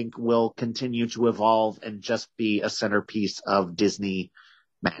I think will continue to evolve and just be a centerpiece of Disney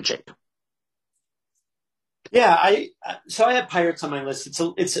magic. Yeah, so I have Pirates on my list.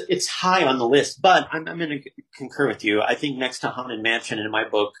 It's high on the list, but I'm going to concur with you. I think next to Haunted Mansion in my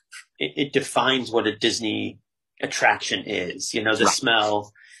book, it defines what a Disney attraction is. The Right.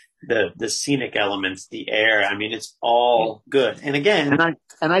 smell, the scenic elements, the air. I mean, it's all good. And And again,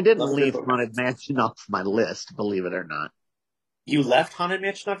 I didn't love a good leave book. Haunted Mansion off my list, believe it or not. You left Haunted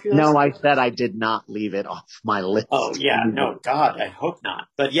Mansion off your No, list? I said I did not leave it off my Oh list. yeah, no, God, I hope not.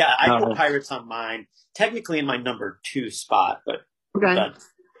 But yeah, I put No. Pirates on mine, technically in my number 2 spot, but Okay.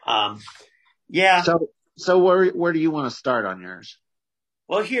 but um, yeah. So where do you want to start on yours?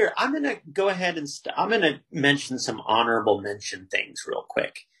 Well, here I'm going to go ahead and I'm going to mention some honorable mention things real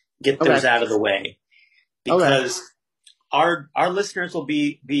quick. Get those Okay. out of the way Okay. because our listeners will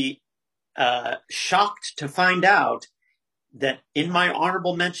be shocked to find out that in my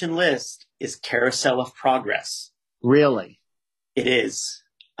honorable mention list is Carousel of Progress. Really? It is.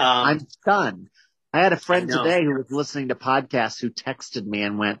 I'm stunned. I had a I friend know. today who was listening to podcasts who texted me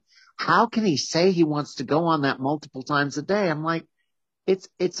and went, "How can he say he wants to go on that multiple times a day?" I'm like, it's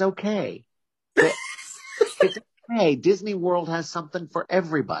okay. It's okay. Disney World has something for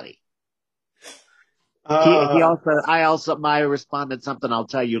everybody. I responded something I'll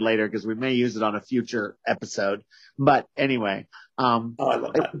tell you later because we may use it on a future episode. But anyway, I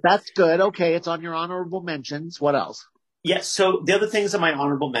love that. that's good. Okay. It's on your honorable mentions. What else? Yeah. So the other things on my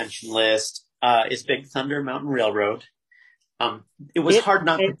honorable mention list is Big Thunder Mountain Railroad. It was hard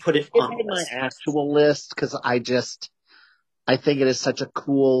not to put it on the list. My actual list because I think it is such a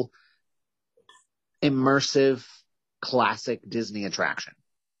cool, immersive, classic Disney attraction.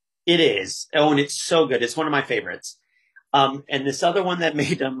 It is. Oh, and it's so good. It's one of my favorites. And this other one that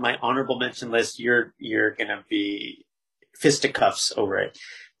made my honorable mention list, you're gonna be fisticuffs over it.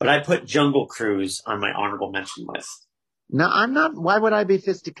 But I put Jungle Cruise on my honorable mention list. No, I'm not. Why would I be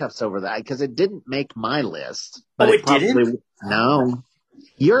fisticuffs over that? Because it didn't make my list. But it didn't? No.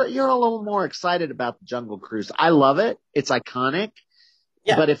 You're a little more excited about the Jungle Cruise. I love it. It's iconic.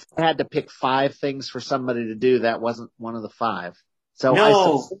 Yeah. But if I had to pick 5 things for somebody to do, that wasn't one of the 5. So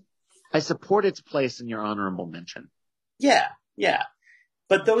no. I support its place in your honorable mention. Yeah, yeah.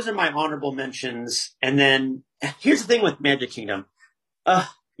 But those are my honorable mentions. And then here's the thing with Magic Kingdom.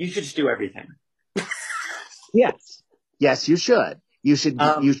 You should just do everything. Yes. Yes, you should. You should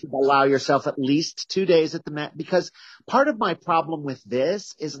allow yourself at least 2 days at the because part of my problem with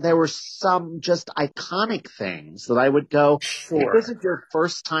this is there were some just iconic things that I would go, If this is your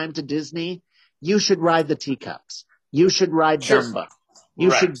first time to Disney, you should ride the teacups. You should ride Dumbo. You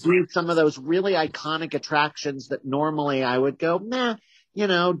should do some of those really iconic attractions that normally I would go,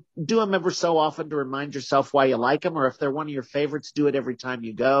 do them ever so often to remind yourself why you like them. Or if they're one of your favorites, do it every time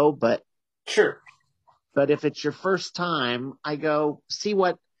you go. But But if it's your first time, I go see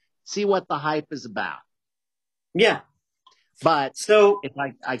what the hype is about. Yeah. But so if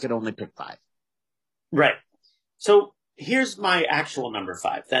I could only pick 5. Right. So here's my actual number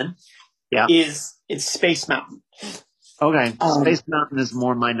 5 then. Yeah. It's Space Mountain. Okay. Space Mountain is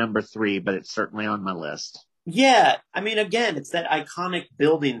more my number 3, but it's certainly on my list. Yeah. I mean, again, it's that iconic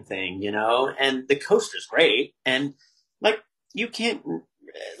building thing, and the coaster's great. And you can't,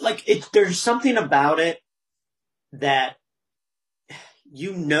 there's something about it that,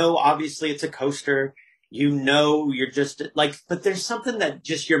 obviously it's a coaster, you're just but there's something that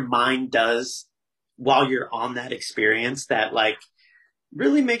just your mind does while you're on that experience that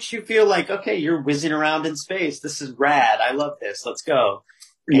really makes you feel like, okay, you're whizzing around in space. This is rad. I love this. Let's go.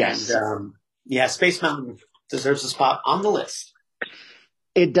 Yes. And, Space Mountain deserves a spot on the list.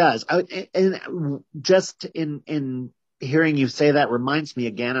 It does. And just in hearing you say that reminds me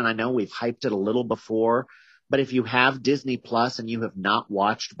again, and I know we've hyped it a little before, but if you have Disney Plus and you have not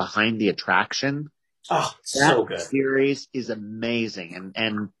watched Behind the Attraction, so good. Series is amazing.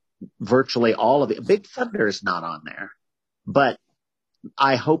 And virtually all of it. Big Thunder is not on there, but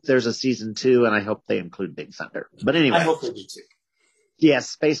I hope there's a season 2 and I hope they include Big Thunder. But anyway. I hope they do too. Yes,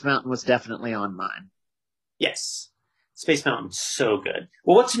 Space Mountain was definitely on mine. Yes. Space Mountain's so good.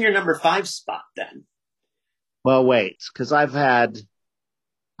 Well, what's in your number 5 spot then? Well, wait, because I've had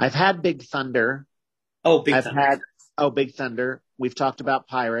Big Thunder. Oh, Big Thunder. Big Thunder. We've talked about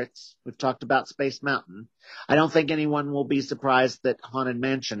Pirates. We've talked about Space Mountain. I don't think anyone will be surprised that Haunted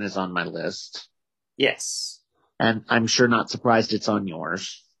Mansion is on my list. Yes. And I'm sure not surprised it's on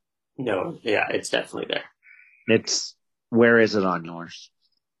yours. No, yeah, it's definitely there. Where is it on yours?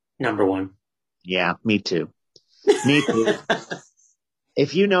 Number 1. Yeah, me too. Me too.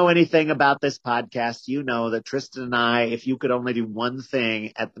 If you know anything about this podcast, you know that Tristan and I, if you could only do one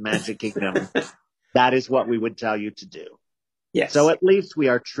thing at the Magic Kingdom, that is what we would tell you to do. Yes. So at least we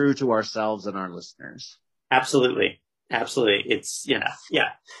are true to ourselves and our listeners. Absolutely. Absolutely. It's, yeah.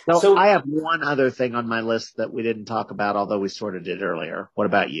 So I have one other thing on my list that we didn't talk about, although we sort of did earlier. What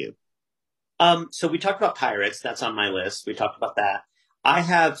about you? So we talked about Pirates. That's on my list. We talked about that. I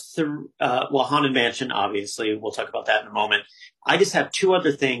have Haunted Mansion, obviously. We'll talk about that in a moment. I just have 2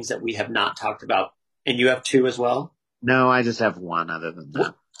 other things that we have not talked about. And you have 2 as well? No, I just have 1 other than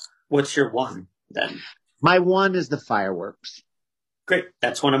that. What's your 1 then? My 1 is the fireworks. Great.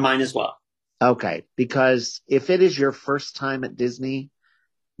 That's one of mine as well. Okay. Because if it is your first time at Disney,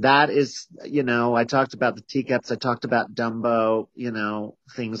 that is, I talked about the teacups. I talked about Dumbo,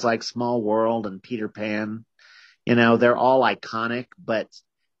 things like Small World and Peter Pan. They're all iconic, but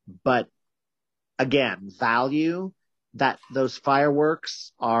again, value that those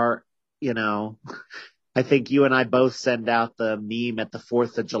fireworks are, I think you and I both send out the meme at the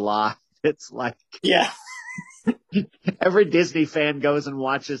 4th of July. It's like, yeah, every Disney fan goes and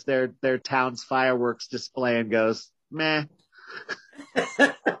watches their town's fireworks display and goes, meh.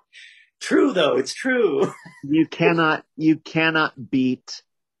 True though. It's true. You cannot beat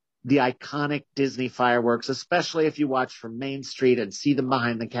the iconic Disney fireworks, especially if you watch from Main Street and see them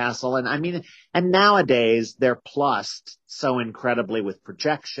behind the castle. And I mean, and nowadays they're plussed so incredibly with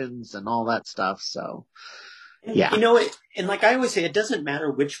projections and all that stuff. So, yeah. And like I always say, it doesn't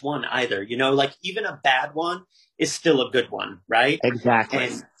matter which one either. Like even a bad one is still a good one, right? Exactly.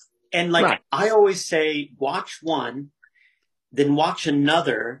 And like Right. I always say, watch one, then watch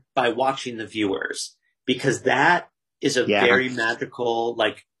another by watching the viewers, because that is a very magical,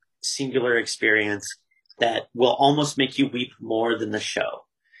 like singular experience that will almost make you weep more than the show.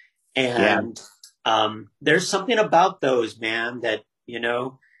 And there's something about those, man, that,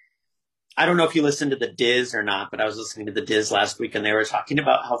 I don't know if you listened to the Diz or not, but I was listening to the Diz last week and they were talking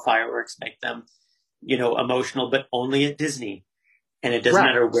about how fireworks make them, emotional, but only at Disney. And it doesn't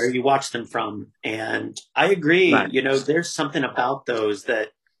matter where you watch them from. And I agree, there's something about those that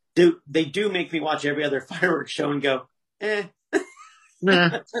they do make me watch every other fireworks show and go,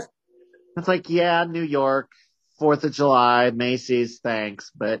 Nah. It's like, New York, 4th of July, Macy's,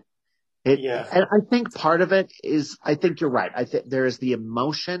 thanks. But and I think part of it is, I think you're right. I think there is the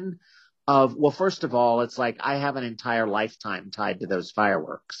emotion of, well, first of all, it's like I have an entire lifetime tied to those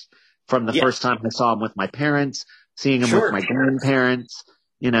fireworks from the first time I saw them with my parents, seeing them with my grandparents.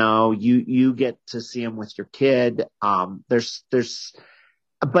 You get to see them with your kid.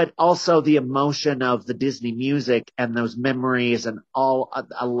 But also the emotion of the Disney music and those memories and all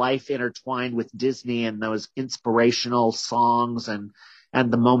a life intertwined with Disney and those inspirational songs and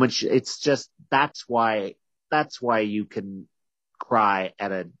the moments. It's just, that's why you can cry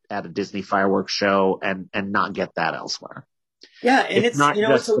at a Disney fireworks show and not get that elsewhere. Yeah. And it's not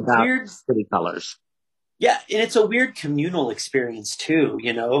just it's a about weird city colors. Yeah, and it's a weird communal experience too,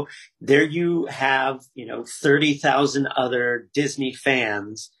 There you have, 30,000 other Disney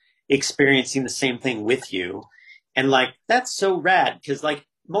fans experiencing the same thing with you. And like, that's so rad because like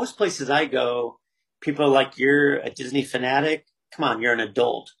most places I go, people are like, you're a Disney fanatic. Come on, you're an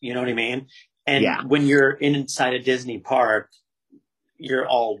adult. You know what I mean? And when you're inside a Disney park, you're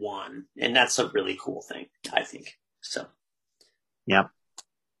all one. And that's a really cool thing, I think. So. Yep.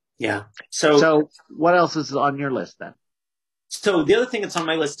 Yeah. So what else is on your list then? So the other thing that's on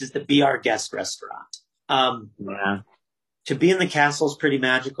my list is the Be Our Guest restaurant. To be in the castle is pretty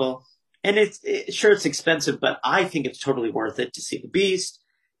magical. And it's expensive, but I think it's totally worth it to see the Beast,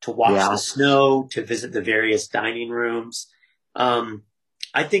 to watch the snow, to visit the various dining rooms.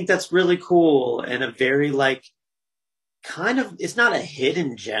 I think that's really cool and a very like kind of, it's not a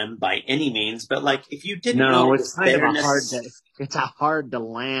hidden gem by any means, but like if you didn't know it's kind of it's a hard to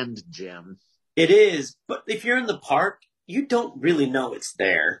land gem. It is, but if you're in the park, you don't really know it's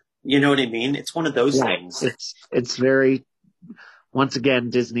there. You know what I mean? It's one of those things. It's very, once again,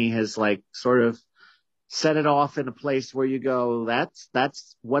 Disney has like sort of set it off in a place where you go,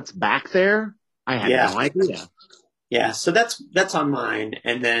 that's what's back there. I had no idea. Yeah. So that's on mine.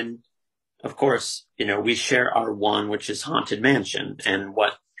 And then of course, we share our one, which is Haunted Mansion. And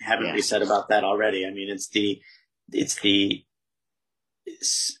what haven't we said about that already? I mean, it's the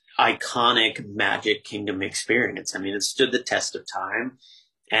iconic Magic Kingdom experience. I mean, it stood the test of time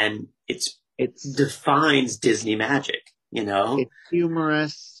and it defines Disney magic, It's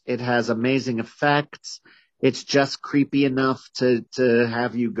humorous. It has amazing effects. It's just creepy enough to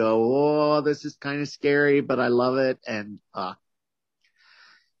have you go, oh, this is kind of scary, but I love it. And,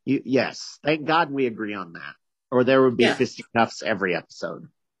 yes, thank God we agree on that. Or there would be fisticuffs every episode.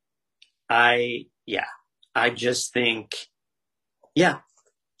 I just think,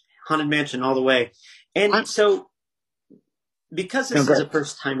 Haunted Mansion all the way. And so, because this is a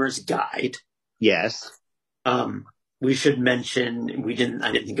first-timer's guide. Yes. We should mention,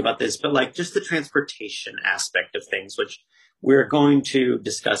 I didn't think about this, but like just the transportation aspect of things, which we're going to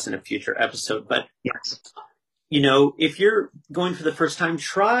discuss in a future episode. But, if you're going for the first time,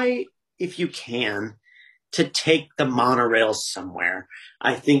 try, if you can, to take the monorail somewhere.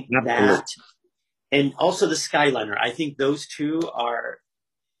 I think that, and also the Skyliner, I think those two are,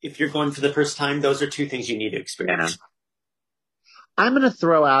 if you're going for the first time, those are two things you need to experience. I'm going to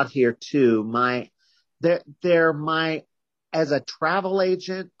throw out here too, as a travel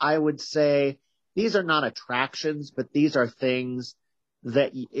agent, I would say these are not attractions, but these are things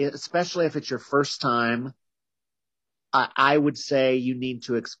that, especially if it's your first time, I would say you need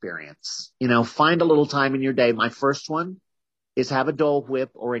to experience. Find a little time in your day. My first one is have a Dole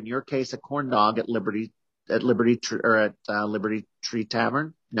Whip, or in your case, a corn dog at Liberty Tree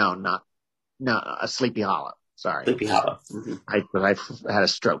Tavern. No, a Sleepy Hollow. Sorry. Sleepy Hollow. Mm-hmm. I had a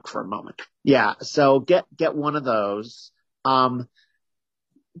stroke for a moment. Yeah. So get one of those.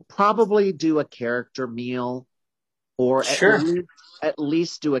 Probably do a character meal or Sure. at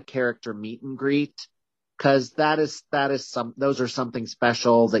least do a character meet and greet. Cause those are something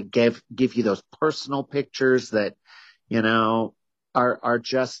special that give you those personal pictures that, you know, are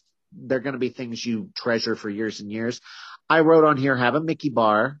just, they're going to be things you treasure for years and years. I wrote on here, have a Mickey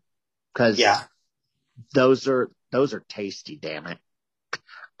bar, cause those are tasty, damn it.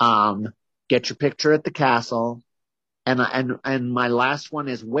 Get your picture at the castle. And my last one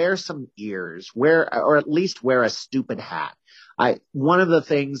is wear some ears, or at least wear a stupid hat. One of the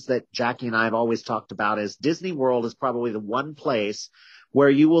things that Jackie and I have always talked about is Disney World is probably the one place where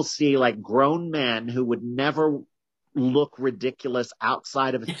you will see like grown men who would never look ridiculous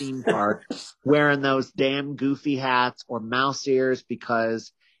outside of a theme park wearing those damn goofy hats or mouse ears,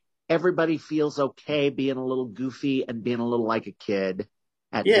 because everybody feels okay being a little goofy and being a little like a kid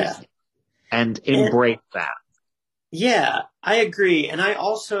at Disney, and embrace that. Yeah, I agree. And I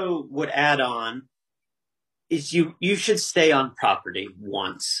also would add on is you should stay on property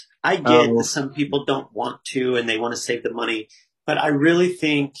once. I get that some people don't want to and they want to save the money, but I really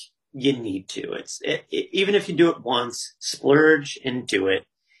think you need to. Even if you do it once, splurge and do it,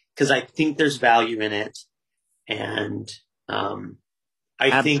 because I think there's value in it. And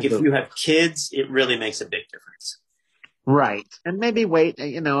I think if you have kids, it really makes a big difference. Right. And maybe wait,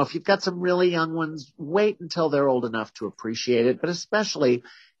 if you've got some really young ones, wait until they're old enough to appreciate it. But especially,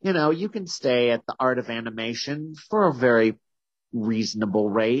 you can stay at the Art of Animation for a very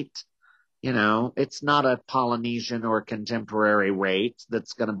reasonable rate. It's not a Polynesian or contemporary rate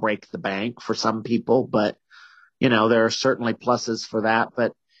that's going to break the bank for some people, but, there are certainly pluses for that.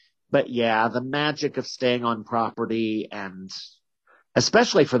 But yeah, the magic of staying on property, and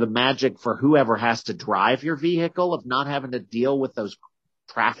especially for the magic for whoever has to drive your vehicle, of not having to deal with those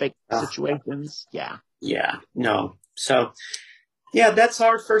traffic situations. Yeah. Yeah. No. So, yeah, that's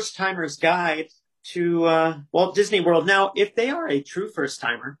our first timer's guide to Walt Disney World. Now, if they are a true first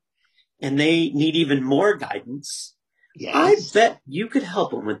timer and they need even more guidance, I bet you could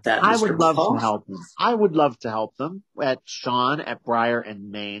help them with that, Mr. I would love McCall. to help them. I would love to help them at Sean at Briar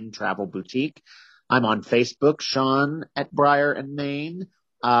and Main Travel Boutique. I'm on Facebook, Sean at Briar and Main.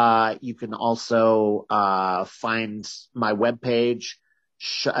 You can also find my webpage,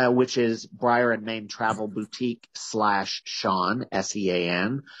 which is Briar and Main Travel Boutique /Sean,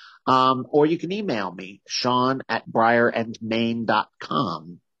 SEAN. Or you can email me, Sean at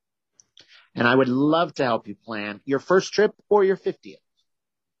briarandmain.com. And I would love to help you plan your first trip or your 50th.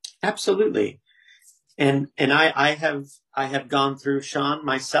 Absolutely. And I have gone through Sean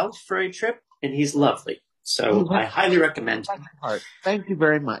myself for a trip, and he's lovely. So I highly recommend him. Thank you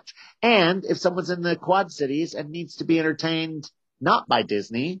very much. And if someone's in the Quad Cities and needs to be entertained not by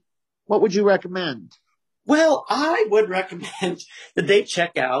Disney, what would you recommend? Well, I would recommend that they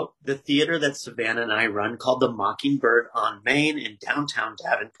check out the theater that Savannah and I run called the Mockingbird on Main in downtown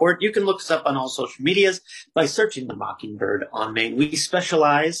Davenport. You can look us up on all social medias by searching the Mockingbird on Main. We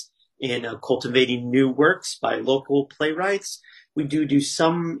specialize in cultivating new works by local playwrights. We do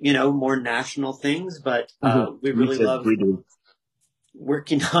some, more national things, but we really love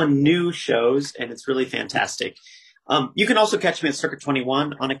working on new shows, and it's really fantastic. You can also catch me at Circuit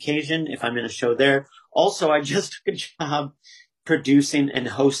 21 on occasion if I'm in a show there. Also, I just took a job producing and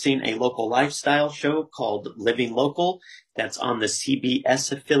hosting a local lifestyle show called Living Local. That's on the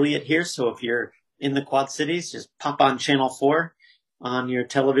CBS affiliate here. So if you're in the Quad Cities, just pop on Channel 4 on your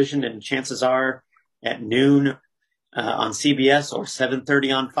television, and chances are at noon on CBS or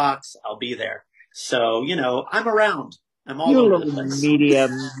 7:30 on Fox, I'll be there. So, I'm around. I'm all over the place. Media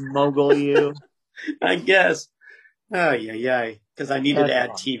mogul, you. I guess. Oh, yeah. Because I needed to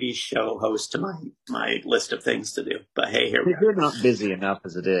add TV show host to my list of things to do. But hey, here we are. You're not busy enough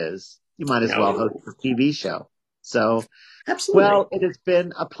as it is. You might as well host a TV show. So, absolutely. Well, it has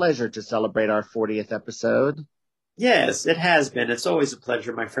been a pleasure to celebrate our 40th episode. Yes, it has been. It's always a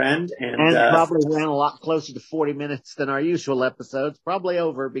pleasure, my friend. And probably ran a lot closer to 40 minutes than our usual episodes. Probably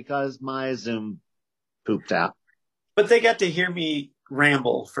over because my Zoom pooped out. But they got to hear me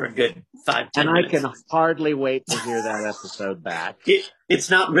ramble for a good 5-10 minutes. And I can hardly wait to hear that episode back. It's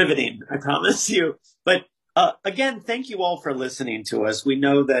not riveting, I promise you. But again, thank you all for listening to us. We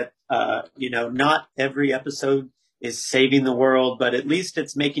know that, not every episode is saving the world, but at least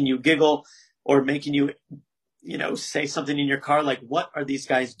it's making you giggle or making you, say something in your car like, what are these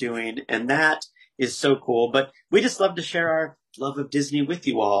guys doing? And that is so cool. But we just love to share our love of Disney with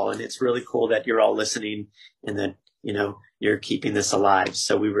you all. And it's really cool that you're all listening and that, you're keeping this alive.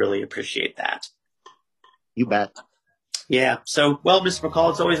 So we really appreciate that. You bet. Yeah. So, well, Mr. McCall,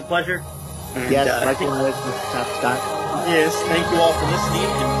 it's always a pleasure. And, yes, likewise, Mr. Scott. Yes, thank you all for listening,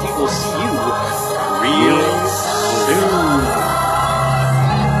 and we will see you real soon. Ooh.